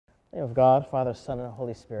In the name of God, Father, Son, and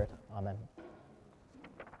Holy Spirit. Amen.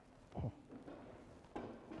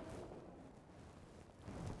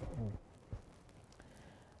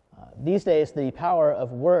 These days, the power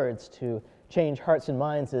of words to change hearts and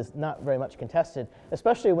minds is not very much contested,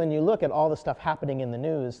 especially when you look at all the stuff happening in the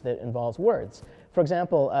news that involves words. For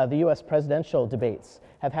example, the U.S. presidential debates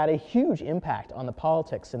have had a huge impact on the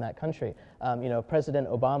politics in that country. President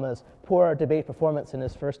Obama's poor debate performance in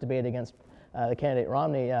his first debate against the candidate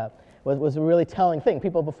Romney was a really telling thing.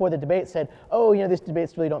 People before the debate said, oh, these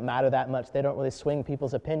debates really don't matter that much. They don't really swing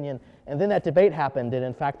people's opinion. And then that debate happened, and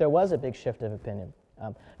in fact, there was a big shift of opinion.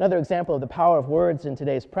 Another example of the power of words in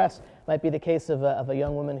today's press might be the case of a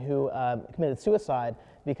young woman who committed suicide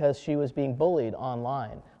because she was being bullied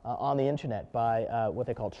online, on the internet, by what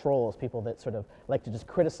they call trolls, people that sort of like to just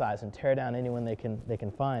criticize and tear down anyone they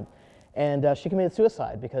can find. And she committed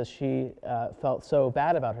suicide because she felt so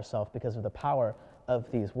bad about herself because of the power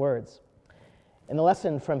of these words. In the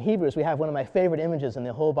lesson from Hebrews, we have one of my favorite images in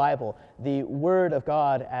the whole Bible, the Word of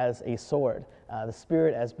God as a sword, the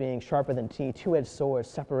Spirit as being sharper than two-edged sword,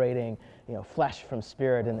 separating flesh from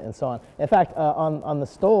spirit, and so on. In fact, on the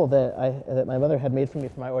stole that my mother had made for me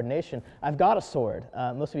for my ordination, I've got a sword.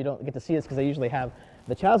 Most of you don't get to see this because I usually have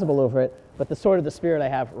the chasuble over it, but the sword of the Spirit I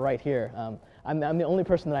have right here. I'm the only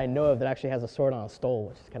person that I know of that actually has a sword on a stole,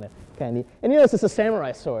 which is kind of neat. And it's a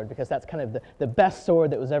samurai sword because that's kind of the best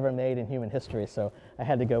sword that was ever made in human history, so I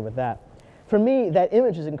had to go with that. For me, that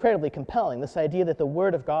image is incredibly compelling, this idea that the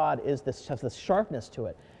Word of God has this sharpness to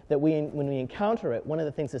it, that when we encounter it, one of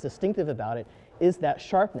the things that's distinctive about it is that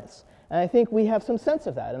sharpness. And I think we have some sense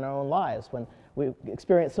of that in our own lives when we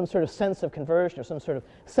experience some sort of sense of conversion or some sort of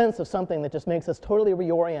sense of something that just makes us totally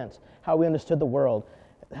reorient how we understood the world.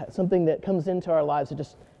 Something that comes into our lives that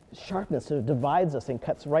just sharpness, sort of divides us and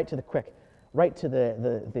cuts right to the quick, right to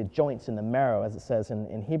the joints and the marrow, as it says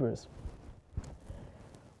in Hebrews.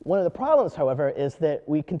 One of the problems, however, is that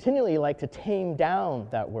we continually like to tame down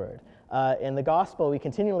that word. In the gospel, we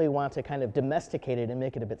continually want to kind of domesticate it and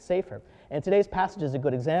make it a bit safer. And today's passage is a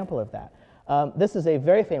good example of that. This is a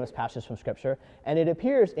very famous passage from Scripture, and it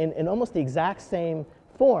appears in almost the exact same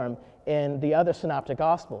form in the other synoptic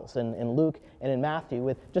gospels, in Luke and in Matthew,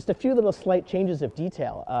 with just a few little slight changes of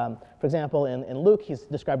detail. For example, in Luke, he's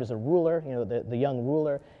described as a ruler, the young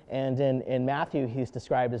ruler, and in Matthew, he's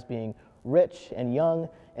described as being rich and young.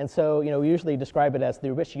 And so, we usually describe it as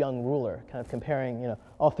the rich young ruler, kind of comparing,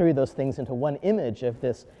 all three of those things into one image of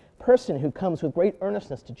this person who comes with great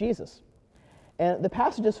earnestness to Jesus. And the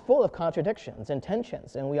passage is full of contradictions and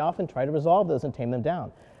tensions, and we often try to resolve those and tame them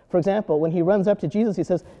down. For example, when he runs up to Jesus, he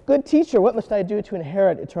says, "Good teacher, what must I do to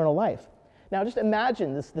inherit eternal life?" Now, just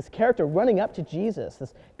imagine this character running up to Jesus,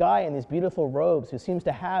 this guy in these beautiful robes who seems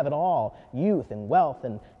to have it all, youth and wealth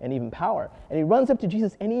and even power. And he runs up to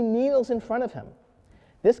Jesus and he kneels in front of him.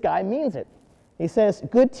 This guy means it. He says,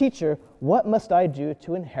 "Good teacher, what must I do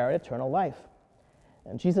to inherit eternal life?"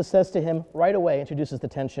 And Jesus says to him right away, introduces the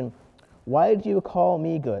tension, "Why do you call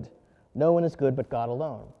me good? No one is good but God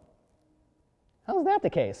alone." How is that the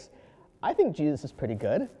case? I think Jesus is pretty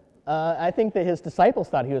good. I think that his disciples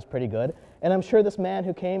thought he was pretty good, and I'm sure this man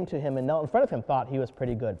who came to him and knelt in front of him thought he was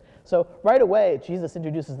pretty good. So right away, Jesus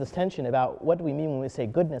introduces this tension about what do we mean when we say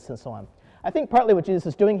goodness and so on. I think partly what Jesus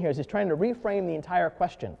is doing here is he's trying to reframe the entire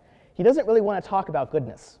question. He doesn't really want to talk about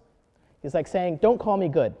goodness. He's like saying, don't call me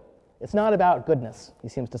good. It's not about goodness, he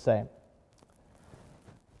seems to say.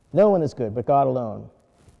 No one is good but God alone.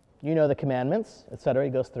 You know the commandments, etc. He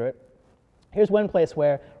goes through it. Here's one place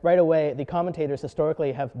where, right away, the commentators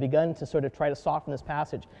historically have begun to sort of try to soften this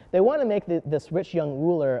passage. They want to make this rich young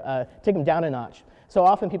ruler take him down a notch. So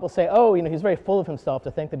often people say, oh, he's very full of himself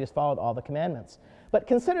to think that he's followed all the commandments. But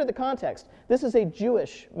consider the context. This is a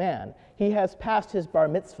Jewish man. He has passed his bar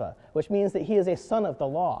mitzvah, which means that he is a son of the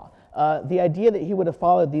law. The idea that he would have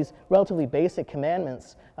followed these relatively basic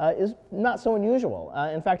commandments is not so unusual.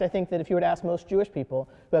 In fact, I think that if you were to ask most Jewish people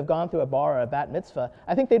who have gone through a bar or a bat mitzvah,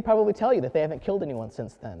 I think they'd probably tell you that they haven't killed anyone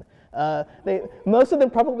since then. Most of them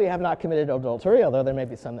probably have not committed adultery, although there may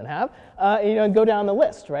be some that have, and go down the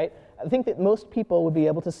list, right? I think that most people would be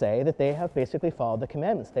able to say that they have basically followed the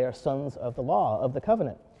commandments. They are sons of the law, of the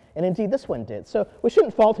covenant. And indeed, this one did. So we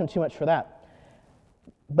shouldn't fault him too much for that.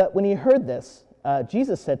 But when he heard this,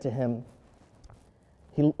 Jesus said to him,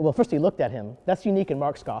 first he looked at him. That's unique in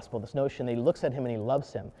Mark's gospel, this notion that he looks at him and he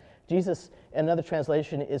loves him. Jesus, in another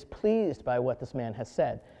translation, is pleased by what this man has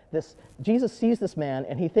said. Jesus sees this man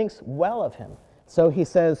and he thinks well of him. So he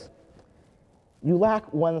says, "You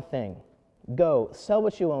lack one thing. Go, sell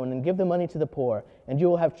what you own and give the money to the poor, and you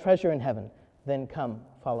will have treasure in heaven. Then come,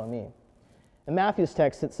 follow me." In Matthew's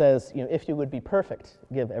text, it says, if you would be perfect,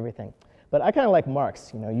 give everything. But I kind of like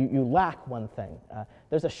Mark's, you lack one thing.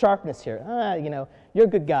 There's a sharpness here. You're a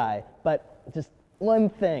good guy, but just one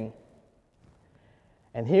thing.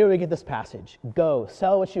 And here we get this passage. Go,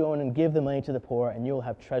 sell what you own and give the money to the poor, and you will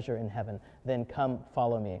have treasure in heaven. Then come,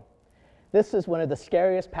 follow me. This is one of the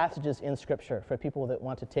scariest passages in Scripture for people that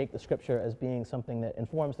want to take the Scripture as being something that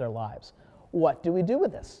informs their lives. What do we do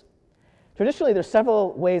with this? Traditionally, there's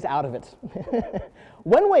several ways out of it.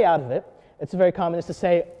 One way out of it, it's very common, is to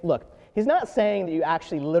say, look, he's not saying that you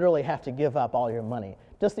actually literally have to give up all your money,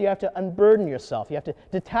 just that you have to unburden yourself. You have to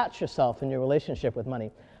detach yourself in your relationship with money.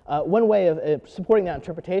 One way of supporting that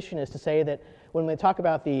interpretation is to say that when we talk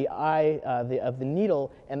about the eye of the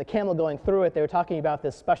needle and the camel going through it, they were talking about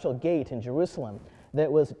this special gate in Jerusalem that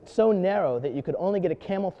was so narrow that you could only get a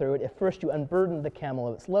camel through it if first you unburdened the camel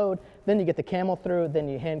of its load, then you get the camel through, then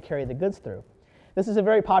you hand carry the goods through. This is a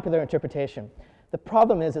very popular interpretation. The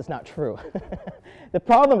problem is it's not true. The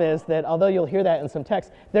problem is that although you'll hear that in some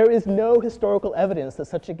texts, there is no historical evidence that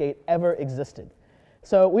such a gate ever existed.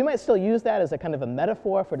 So we might still use that as a kind of a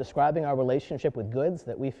metaphor for describing our relationship with goods,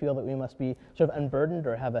 that we feel that we must be sort of unburdened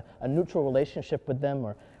or have a neutral relationship with them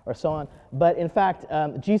or so on. But in fact,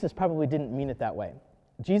 Jesus probably didn't mean it that way.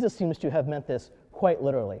 Jesus seems to have meant this quite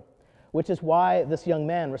literally, which is why this young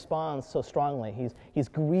man responds so strongly. He's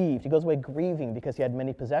grieved. He goes away grieving because he had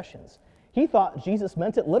many possessions. He thought Jesus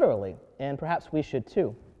meant it literally, and perhaps we should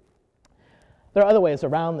too. There are other ways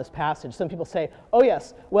around this passage. Some people say, oh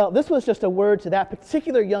yes, well, this was just a word to that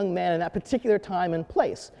particular young man in that particular time and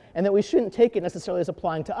place, and that we shouldn't take it necessarily as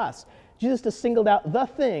applying to us. Jesus just singled out the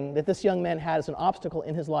thing that this young man had as an obstacle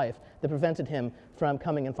in his life that prevented him from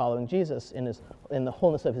coming and following Jesus in the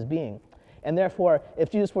wholeness of his being. And therefore, if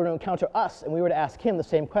Jesus were to encounter us and we were to ask him the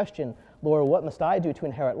same question, Lord, what must I do to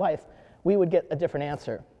inherit life? We would get a different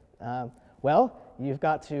answer. Well, you've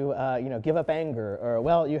got to give up anger, or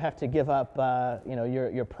well, you have to give up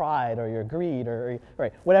your pride or your greed or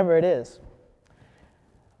whatever it is.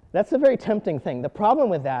 That's a very tempting thing. The problem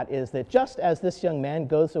with that is that just as this young man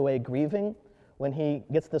goes away grieving when he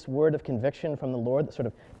gets this word of conviction from the Lord that sort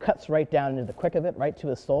of cuts right down into the quick of it, right to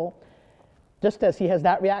his soul, just as he has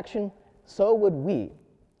that reaction, so would we.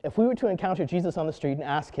 If we were to encounter Jesus on the street and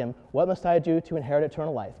ask him, what must I do to inherit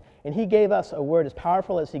eternal life? And he gave us a word as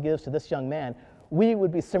powerful as he gives to this young man, we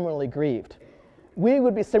would be similarly grieved. We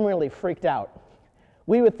would be similarly freaked out.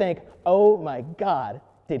 We would think, oh my God,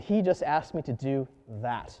 did he just ask me to do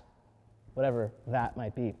that? Whatever that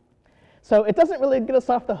might be. So it doesn't really get us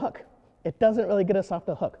off the hook. It doesn't really get us off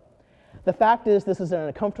the hook. The fact is, this is an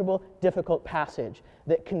uncomfortable, difficult passage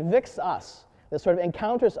that convicts us, that sort of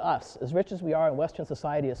encounters us, as rich as we are in Western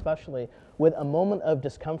society especially, with a moment of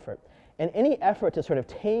discomfort. And any effort to sort of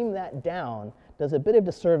tame that down does a bit of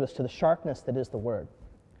disservice to the sharpness that is the word.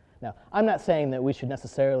 Now, I'm not saying that we should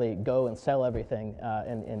necessarily go and sell everything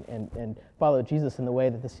and follow Jesus in the way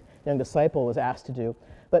that this young disciple was asked to do.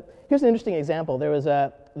 But here's an interesting example. There was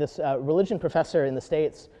this religion professor in the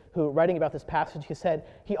States who, writing about this passage, he said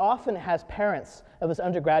he often has parents of his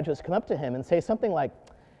undergraduates come up to him and say something like,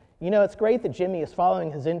 it's great that Jimmy is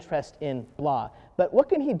following his interest in blah, but what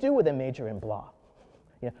can he do with a major in blah?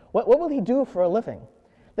 What will he do for a living?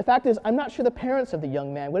 The fact is, I'm not sure the parents of the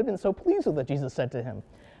young man would have been so pleased with what Jesus said to him.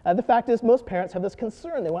 The fact is, most parents have this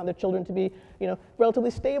concern. They want their children to be,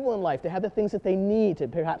 relatively stable in life, to have the things that they need, to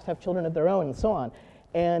perhaps have children of their own, and so on.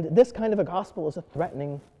 And this kind of a gospel is a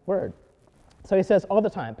threatening word. So he says all the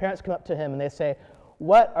time, parents come up to him and they say,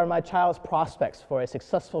 what are my child's prospects for a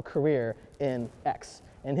successful career in X?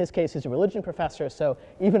 In his case, he's a religion professor, so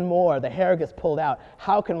even more, the hair gets pulled out.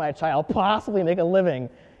 How can my child possibly make a living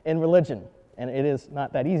in religion? And it is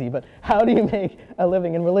not that easy, but how do you make a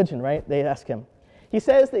living in religion, right? They ask him. He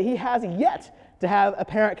says that he has yet to have a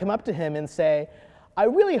parent come up to him and say, I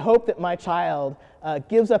really hope that my child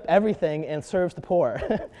gives up everything and serves the poor.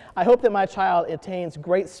 I hope that my child attains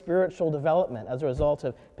great spiritual development as a result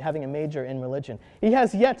of having a major in religion. He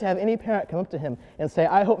has yet to have any parent come up to him and say,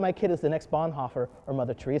 I hope my kid is the next Bonhoeffer or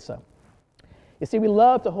Mother Teresa. You see, we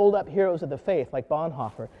love to hold up heroes of the faith like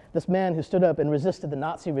Bonhoeffer, this man who stood up and resisted the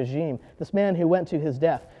Nazi regime, this man who went to his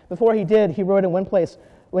death. Before he did, he wrote in one place,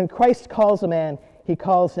 when Christ calls a man, he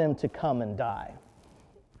calls him to come and die.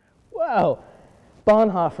 Whoa!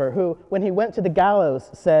 Bonhoeffer, who, when he went to the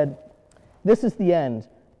gallows, said, this is the end,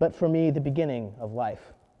 but for me, the beginning of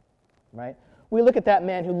life. Right? We look at that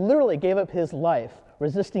man who literally gave up his life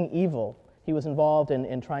resisting evil. He was involved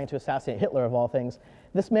in trying to assassinate Hitler, of all things.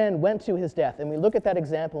 This man went to his death, and we look at that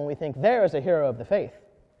example and we think, there is a hero of the faith.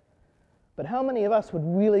 But how many of us would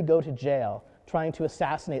really go to jail trying to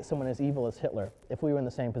assassinate someone as evil as Hitler if we were in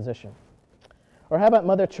the same position? Or how about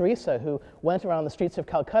Mother Teresa, who went around the streets of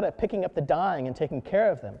Calcutta picking up the dying and taking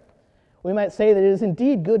care of them? We might say that it is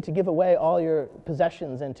indeed good to give away all your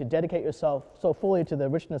possessions and to dedicate yourself so fully to the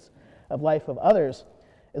richness of life of others,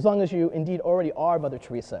 as long as you indeed already are Mother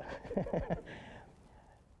Teresa.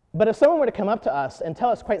 But if someone were to come up to us and tell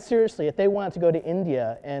us quite seriously if they wanted to go to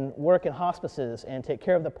India and work in hospices and take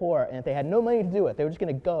care of the poor, and if they had no money to do it, they were just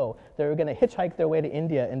going to go, they were going to hitchhike their way to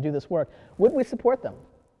India and do this work, would we support them?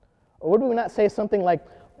 Or would we not say something like,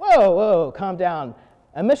 whoa, whoa, calm down,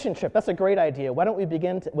 a mission trip, that's a great idea. Why don't we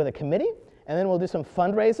begin with a committee, and then we'll do some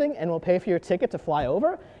fundraising, and we'll pay for your ticket to fly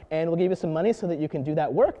over, and we'll give you some money so that you can do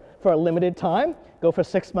that work for a limited time, go for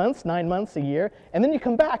 6 months, 9 months, a year, and then you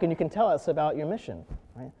come back and you can tell us about your mission.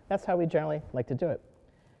 Right? That's how we generally like to do it.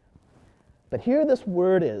 But here this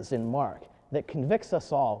word is in Mark that convicts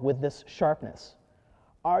us all with this sharpness.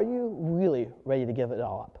 Are you really ready to give it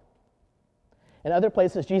all up? In other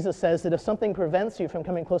places, Jesus says that if something prevents you from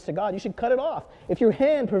coming close to God, you should cut it off. If your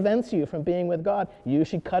hand prevents you from being with God, you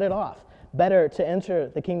should cut it off. Better to enter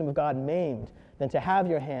the kingdom of God maimed than to have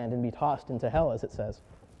your hand and be tossed into hell, as it says.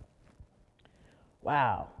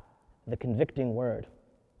 Wow, the convicting word.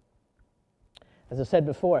 As I said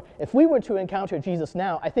before, if we were to encounter Jesus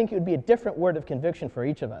now, I think it would be a different word of conviction for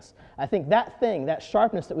each of us. I think that thing, that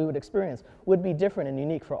sharpness that we would experience, would be different and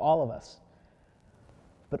unique for all of us.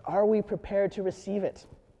 But are we prepared to receive it?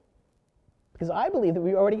 Because I believe that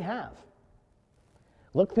we already have.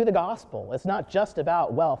 Look through the gospel. It's not just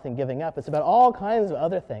about wealth and giving up. It's about all kinds of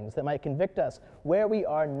other things that might convict us where we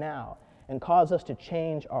are now and cause us to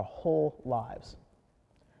change our whole lives.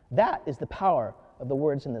 That is the power of the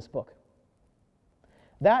words in this book.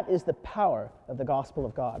 That is the power of the gospel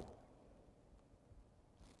of God.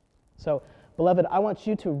 So, beloved, I want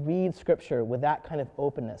you to read Scripture with that kind of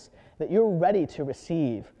openness, that you're ready to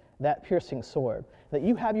receive that piercing sword, that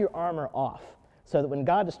you have your armor off, so that when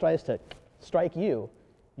God tries to strike you,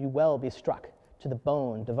 you will be struck to the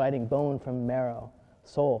bone, dividing bone from marrow,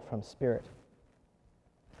 soul from spirit.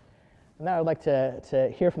 And now I'd like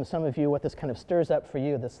to hear from some of you what this kind of stirs up for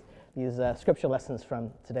you, these Scripture lessons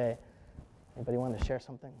from today. Anybody want to share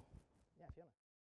something?